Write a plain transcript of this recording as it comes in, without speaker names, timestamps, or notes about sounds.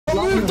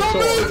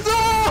Why?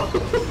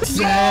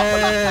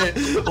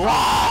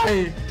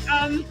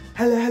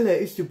 Hello,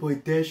 it's your boy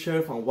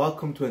Sheriff and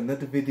welcome to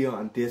another video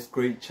on this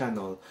great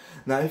channel.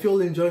 Now if you're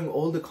all enjoying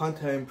all the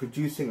content I'm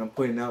producing and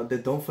putting out there,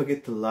 don't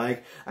forget to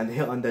like and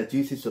hit on that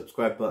juicy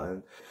subscribe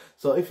button.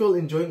 So if you're all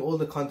enjoying all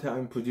the content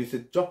I'm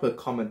producing, drop a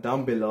comment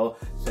down below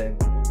saying...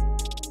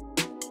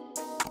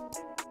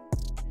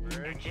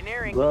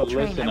 Bro,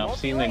 listen, I've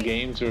seen the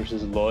games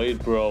versus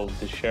Lloyd, bro.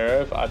 The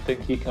Sheriff, I think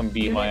he can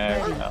beat my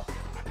ass now.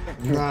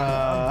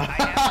 Nah.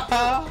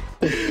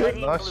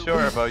 Not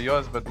sure about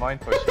yours, but mine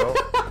for sure.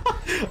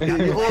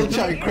 You all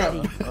chatting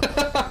crap.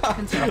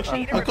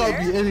 I can't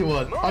beat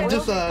anyone. I'm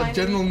just a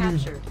general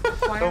noob.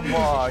 Come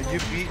on, you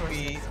beat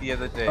me the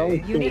other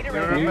day. You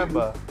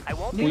remember?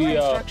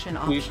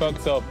 We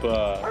fucked up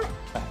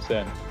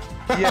then.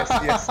 Yes.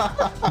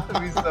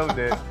 We so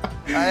did.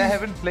 I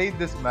haven't played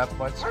this map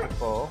much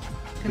before.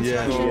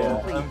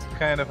 Yeah. I'm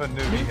kind of a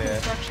newbie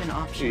here.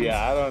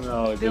 Yeah, I don't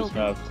know this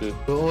map too.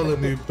 We're all a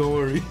noob, don't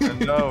worry.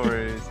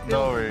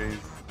 No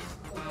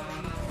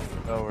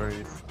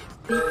worries.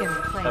 I'm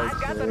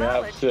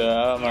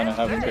gonna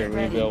have to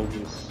rebuild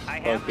this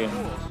fucking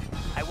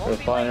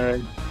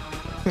refinery.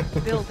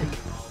 Building.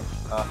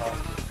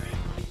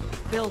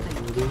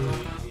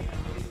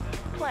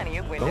 Plenty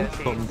of windows.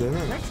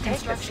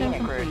 Construction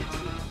complete.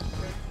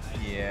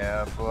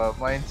 Yeah, but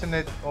my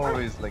internet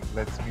always lets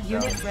me down.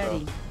 Unit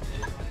ready.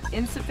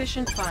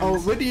 Insufficient funds. Oh,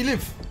 where do you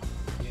live?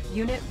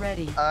 Unit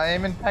ready.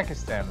 I'm in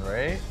Pakistan,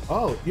 right?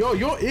 Oh,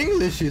 your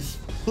English is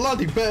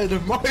bloody better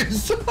than mine.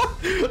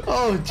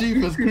 Oh,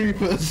 jeepers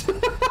creepers.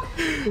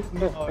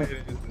 No, it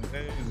isn't,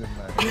 man.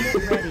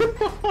 Unit ready.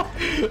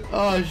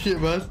 Oh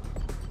shit, man.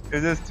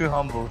 You're just too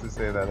humble to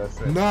say that, that's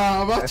it.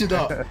 Nah, I'm actually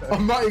not.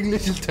 My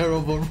English is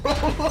terrible, bro.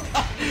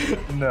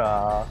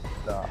 Nah.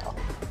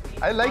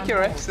 I like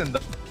your accent,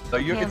 though.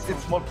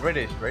 It's more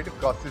British, right? Of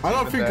course, I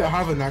don't think I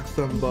have an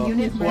accent, but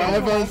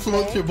whatever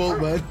floats your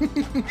boat, man.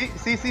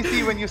 See,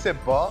 when you say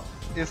 "ba,"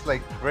 it's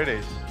like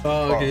British.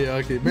 Oh,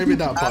 okay. Maybe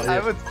that part. I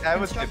would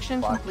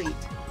Construction complete.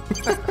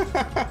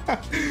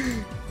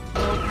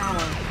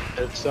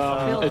 It's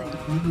an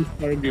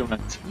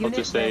argument. I'll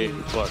just say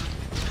what.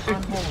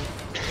 On hold.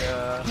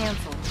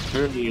 Cancel.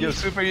 Yo,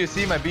 Super, you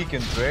see my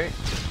beacons, right?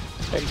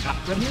 I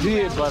see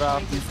it, but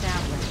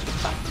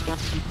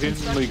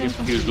instantly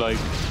confused, like,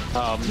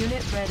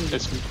 Unit ready.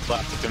 it's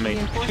black to me.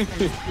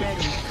 Reinforcements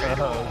ready.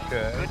 Oh,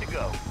 okay. Good to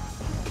go.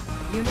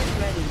 Unit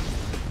ready.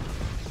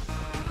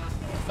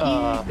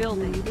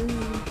 Building.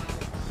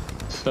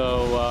 So,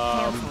 I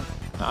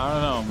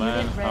don't know,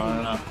 man. I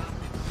don't know.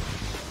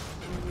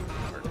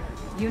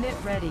 Unit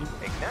ready.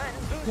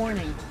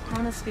 Warning.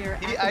 Chronosphere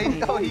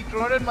He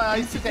chroned my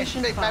IC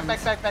tank.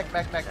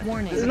 Back.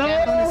 Warning.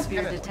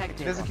 Chronosphere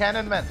detected. There's a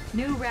cannon, man.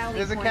 New rally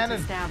There's a points cannon.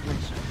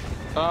 established.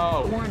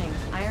 Oh. Warning.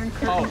 Iron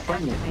curtain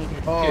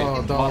activated.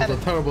 Oh, that was a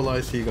terrible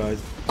IC,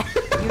 guys.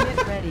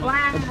 Unit ready.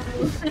 Wow.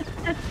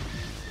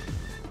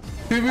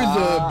 Who is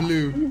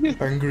blue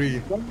and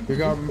green? We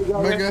got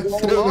Mega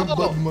Still and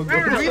Blood Mug. We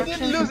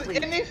didn't lose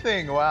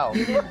anything. Wow.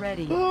 Unit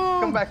ready.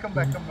 Come back.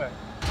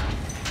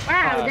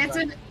 Wow,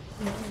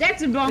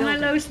 that's a bomb. I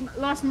lost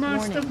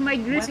most of my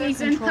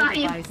grizzlies and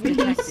Tanya.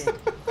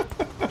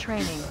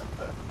 Training.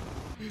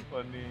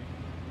 Funny.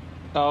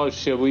 Oh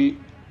shit, we...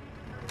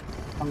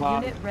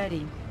 Unit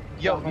ready.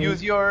 Yo,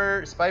 use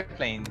your spy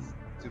planes,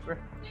 Super.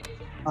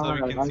 So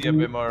we can see a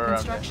bit more around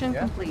Construction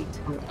complete.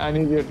 I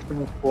need your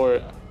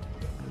transport.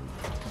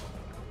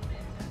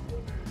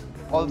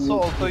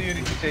 Also, you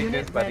need to take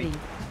Unit this, buddy.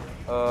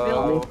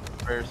 ready.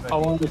 Where's my... I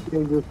want to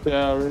see this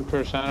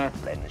repair center.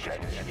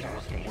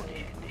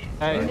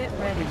 Hey, Unit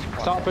ready.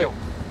 stop it.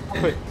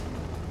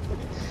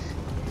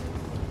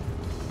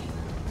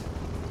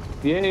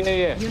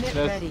 Yeah.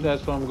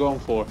 That's what I'm going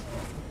for.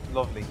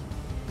 Lovely.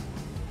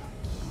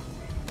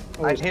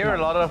 I hear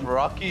a lot of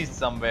Rockies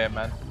somewhere,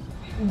 man.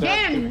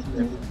 Damn!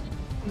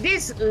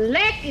 This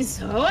lag is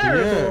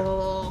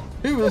horrible.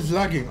 Yeah. Who was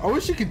lagging? I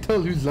wish you could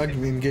tell who's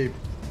lagging in game.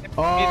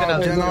 Oh,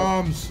 Gen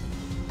Arms.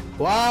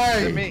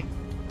 Why? Me.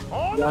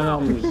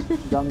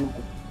 Done.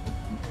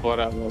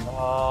 Whatever.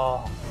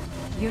 Oh.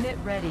 Unit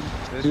ready.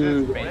 This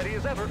Dude. is ready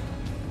as ever.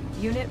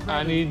 Unit ready.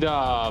 I need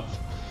I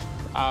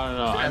don't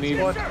know. I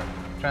need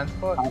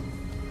transport.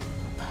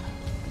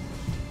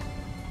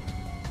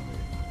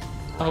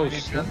 Oh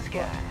shit.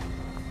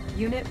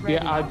 Unit ready.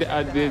 Yeah, I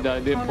did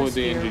put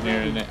the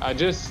engineer in it. I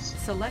just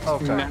Select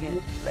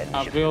target.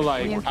 I feel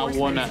like I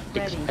wanna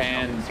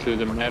expand to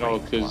the metal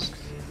because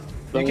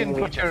You can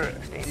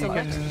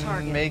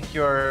make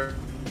your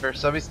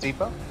service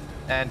depot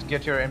and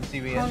get your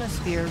MCV in.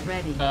 Chronosphere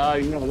ready.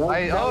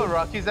 Oh,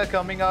 Rockies are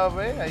coming our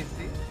way. I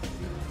see.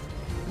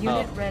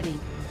 Unit ready.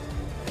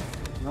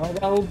 No,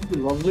 that would be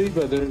lovely,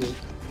 but there's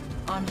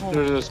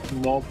a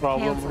small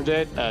problem with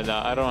it, and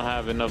I don't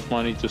have enough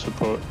money to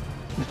support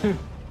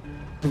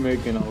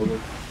making all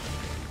this.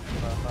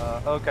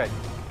 Okay,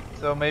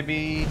 so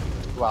maybe.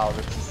 Wow,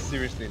 this is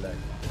seriously lag.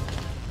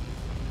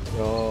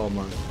 Oh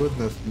my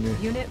goodness me.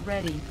 Unit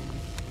ready.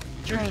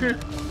 Training.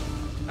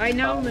 I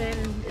know, man.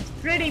 It's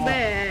pretty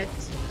bad.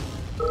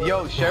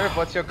 Yo, Sheriff,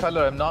 what's your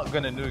color? I'm not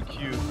gonna nuke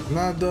you.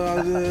 Nah, I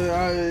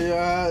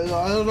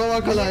don't know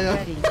what color I am.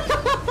 Ready.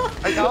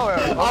 I know.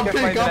 I'm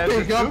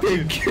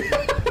pink.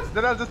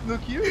 Then I'll just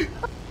nuke you.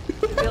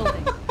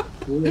 Building.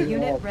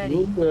 Unit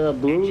ready.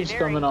 Blue's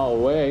coming our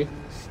way.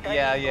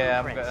 Yeah,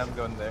 I'm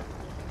going there.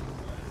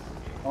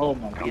 Oh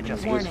my goodness,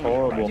 it's Warning.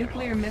 horrible.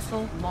 Nuclear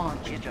missile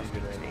launch.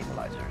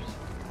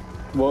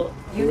 What?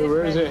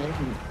 Where is it?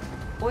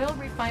 Oil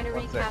refinery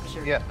One sec.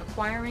 captured. Yeah.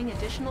 Acquiring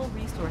additional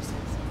resources.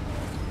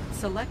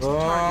 Select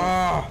target.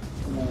 Ah,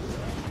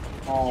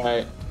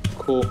 Alright,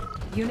 cool.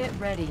 Unit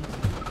ready.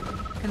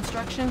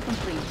 Construction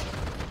complete.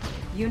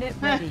 Unit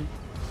ready.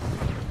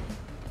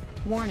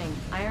 Warning,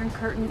 Iron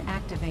Curtain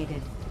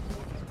activated.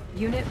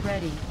 Unit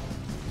ready.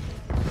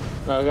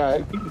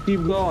 Okay,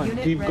 keep going,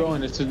 Unit keep ready.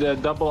 going. It's a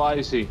double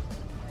icy.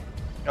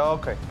 Oh,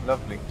 okay,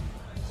 lovely.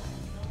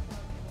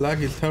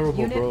 lag is terrible,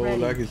 Unit bro. ready.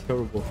 Lag is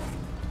terrible.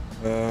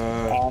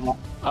 Yeah,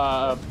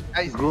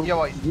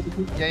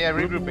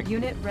 regrouping.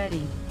 Unit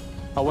ready.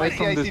 Away I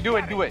from see. this. Do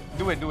it.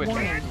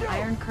 Warning,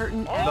 Iron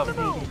Curtain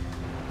activated.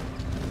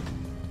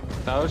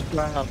 I was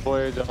trying to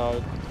avoid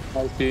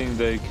seeing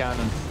the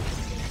cannon.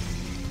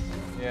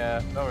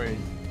 Yeah, no worries.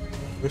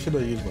 Where should I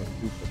use my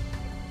super?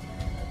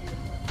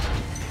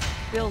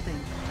 Building.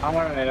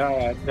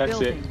 Alright, that's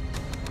Building. it.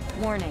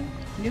 Warning,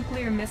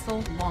 nuclear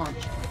missile launch.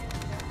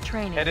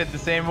 Training. Headed the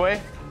same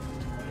way.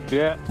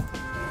 Yeah.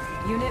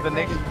 Unit The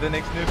ready.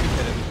 next nuke is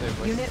headed the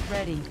same way. Unit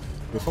ready.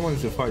 If someone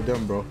needs to fight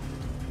them, bro.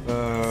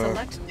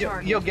 Select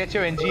target. Yo, get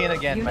your NG in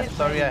again, man. Unit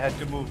Sorry, ready. I had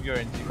to move your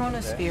NG.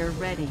 Chronosphere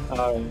ready.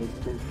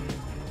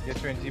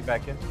 Get your NG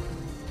back in.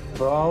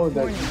 Bro,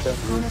 Warning, the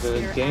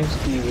Chronosphere game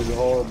speed is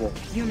horrible.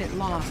 Unit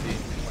lost.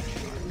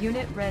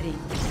 Unit ready.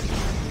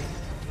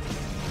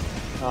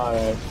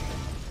 Alright.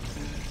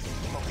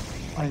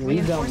 I need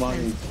that money.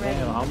 Reinforcements ready.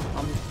 Damn,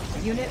 I'm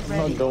Unit not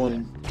ready.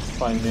 doing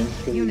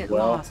financially Unit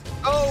well. lost.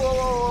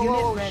 Oh,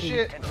 Unit ready.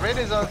 shit. Red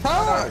is on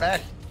our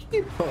back.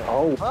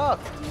 Oh, Fuck.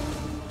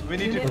 We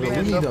need to Unit clean We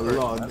this need up a first,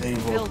 lot man. of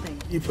naval. Building.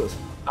 Keepers.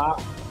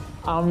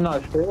 I'm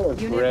not sure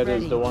if Unit Red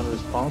ready. is the one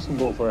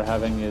responsible for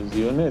having his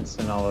units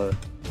in our.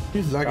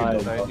 He's lagging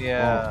Right, though.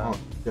 yeah.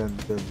 Done.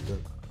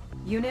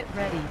 Unit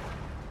ready.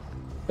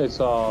 It's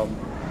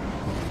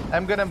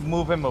I'm gonna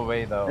move him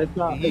away though. It's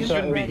not. He It's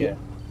shouldn't be here.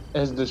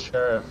 It's the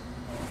sheriff.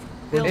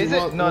 Building. Is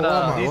it? No,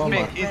 he's Why am I?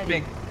 pink. He's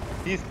pink.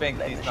 He's pink.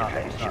 He's not.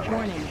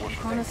 Warning,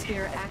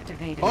 chronosphere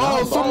activated.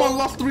 Oh, someone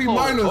lost 3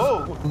 miners.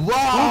 Oh. Who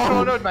Wow.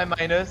 chronoed my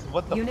miners?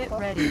 What the Unit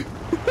fuck? ready. Who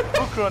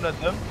chronoed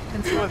them? Who was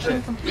Construction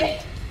it? complete.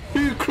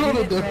 Who chronoed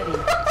Unit them? ready.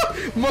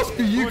 Must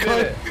be you Who did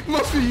guys. it?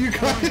 Must be you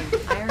guys.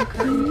 Warning, Iron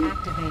Curtain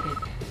activated.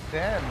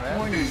 Damn, man.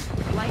 Warning,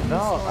 lightning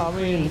No, storm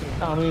created.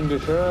 I mean the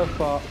sheriff.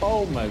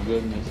 Oh my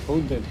goodness,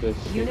 who did this?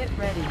 Shit? Unit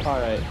ready. All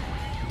right.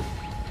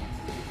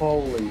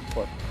 Holy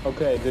fuck.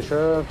 Okay, the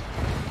sheriff.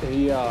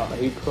 He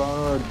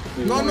chronoed.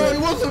 No, it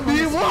wasn't me.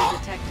 Chronosphere What?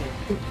 detected.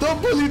 Don't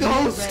bully the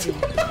Unit host. ready.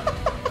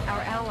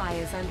 Our ally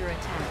is under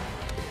attack.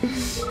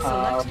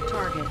 Select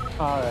target.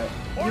 All right.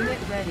 Unit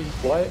ready.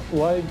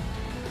 Why?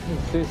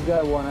 Does this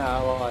guy want to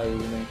ally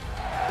with me?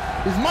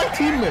 It's my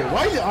teammate.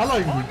 Why is he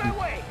allying with me?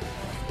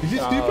 Is he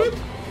stupid?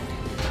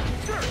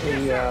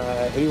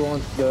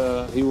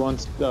 He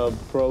wants the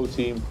pro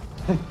team.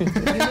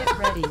 Unit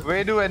ready.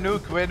 Where do I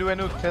nuke?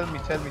 Tell me.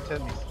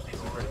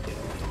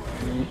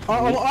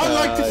 I'd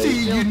like to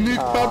see you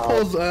nuke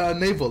Purple's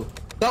naval.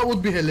 That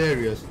would be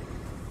hilarious.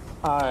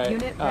 Alright,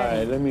 Unit alright,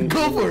 ready. let me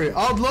Go for it.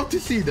 I'd love to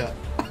see that.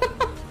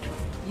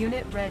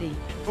 Unit ready.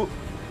 Who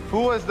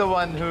was the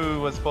one who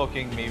was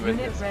poking me with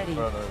Unit his ready.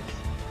 chronos?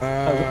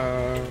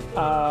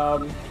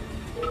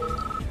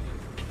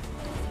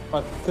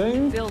 I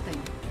think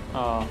Building.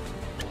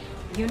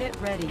 Unit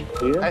ready.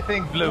 here. I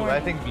think blue.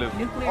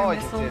 Nuclear Oh, you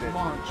missile did it.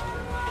 launched.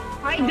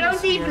 I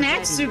don't even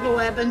have super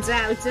weapons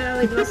out, so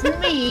it wasn't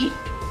me.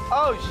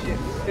 Oh shit!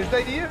 Is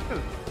that you?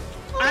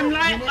 I'm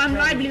Unit light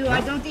ready. blue.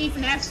 I don't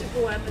even have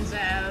super weapons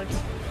out.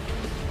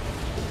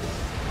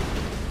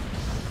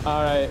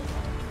 Alright,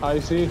 I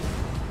see.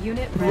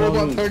 Unit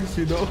Robot ready. tanks,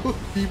 you know.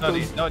 No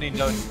need.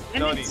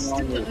 And it's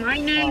stupid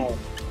mining. Oh,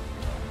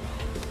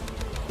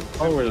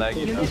 Super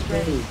laggy. Unit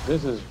ready.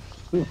 this is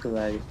super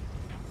laggy.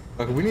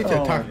 Okay, we need to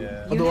Oh, attack.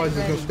 yeah. Otherwise,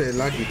 Unit it's gonna stay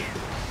laggy.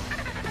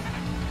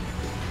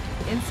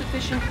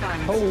 Insufficient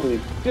funds. Holy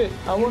shit,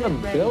 I want Unit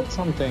to ready. build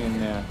something in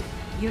there.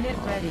 Unit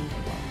ready.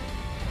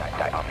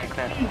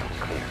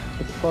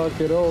 Fuck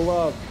it all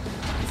up.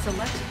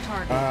 Select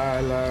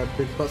target.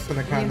 Big butts and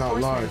I cannot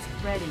large.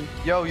 Reinforcements ready.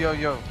 Yo.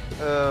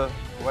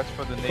 Watch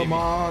for the navy. Come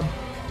on.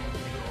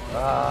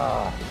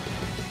 Ah.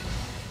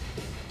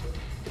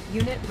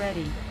 Unit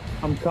ready.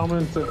 I'm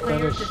coming to Player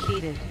finish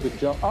defeated. the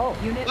job. Oh,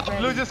 Unit Oh,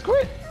 ready. blue just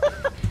quit.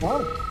 I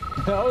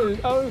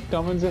was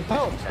coming to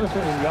help. No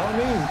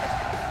need.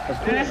 Of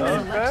course.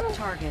 Select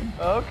target.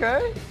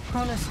 Okay.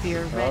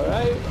 Chronosphere ready.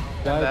 Alright.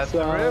 That's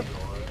the rip.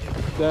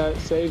 That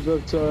saved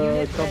us a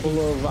Unit couple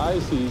ready. of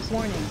ices.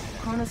 Warning.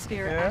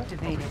 Chronosphere Yeah.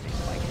 activated.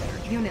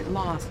 Unit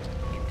lost.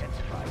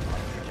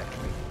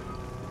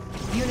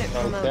 Unit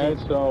Okay, promoted.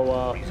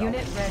 so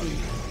Unit ready.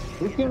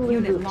 We can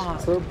leave Unit this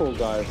lost. purple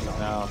guy for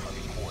now.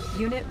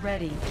 Unit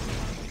ready.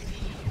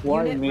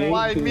 Why Unit me? ready.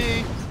 Why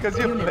me? Because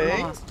you're Unit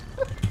paying? lost.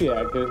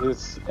 Yeah, because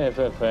it's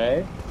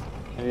FFA,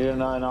 and you're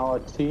not in our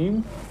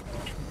team.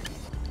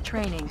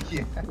 Training.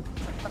 Yeah.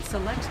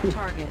 Select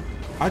target.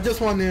 I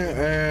just want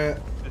to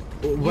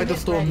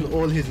weatherstorm ready.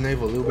 all his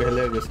naval. It'll be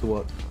hilarious to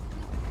watch.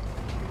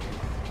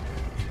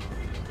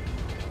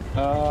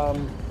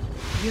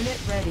 Unit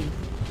ready.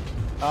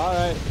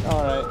 Alright.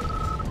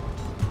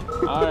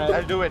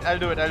 I'll do it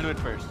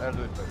first.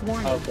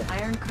 Warning. Okay.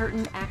 Iron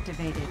curtain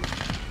activated.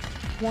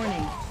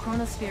 Warning.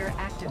 Chronosphere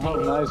activated. Oh,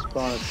 nice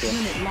chronosphere.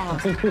 Unit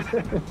lost.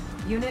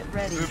 Unit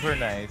ready. Super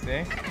nice,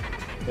 eh?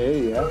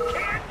 Hey, yeah.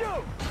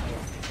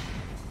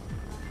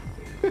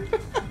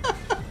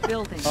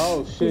 Building.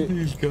 Oh shit.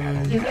 These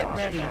guys. Unit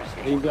ready.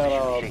 He got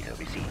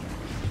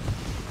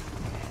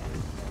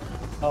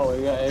Oh,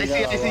 he got. I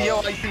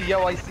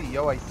see.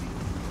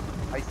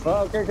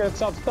 Oh, okay,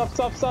 stop.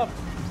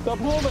 Stop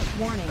moving.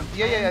 Warning.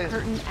 Yeah. Iron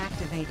curtain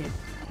activated.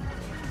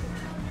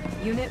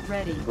 Unit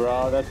ready.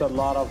 Bro, that's a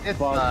lot of It's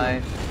fucking.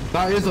 fine.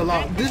 That is a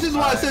lot. This is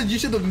why I said you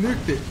should have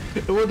nuked it.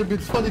 It would have been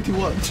funny to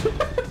watch.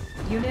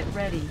 Unit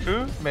ready.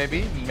 True,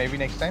 maybe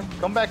next time.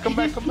 Come back. Come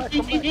back.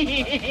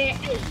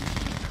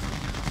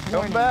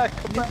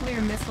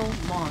 Nuclear missile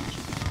launch.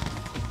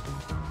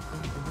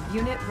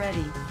 Unit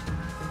ready.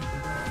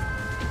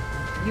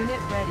 Unit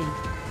ready.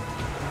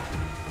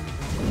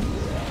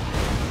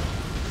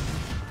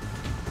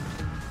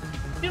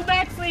 Too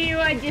bad for you,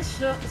 I just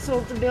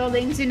sold the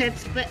buildings in a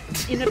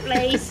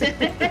place.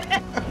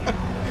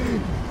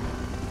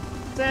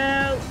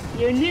 So,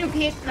 your nuke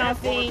hit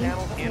nothing.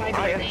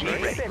 My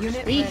buildings.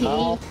 Unit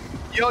ready.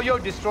 Yo,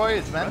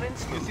 destroyers, man. You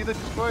see the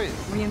destroyers?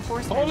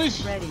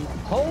 Reinforcements ready.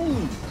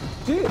 Holy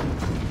shit.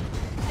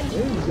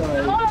 These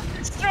guys. Oh,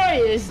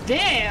 destroyers,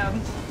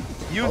 damn.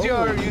 Use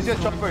your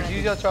choppers.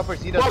 He does not Watch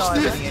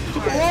have this. any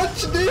NTA.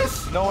 Watch this.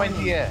 No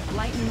NTA.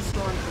 Lightning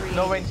storm 3.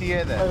 No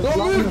NTA there. Don't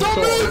move. No!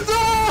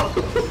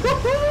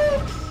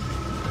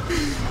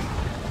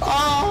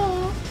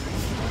 Oh!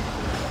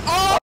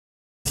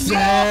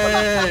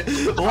 Shit!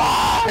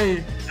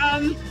 Why?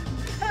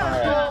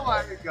 Oh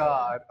my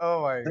god.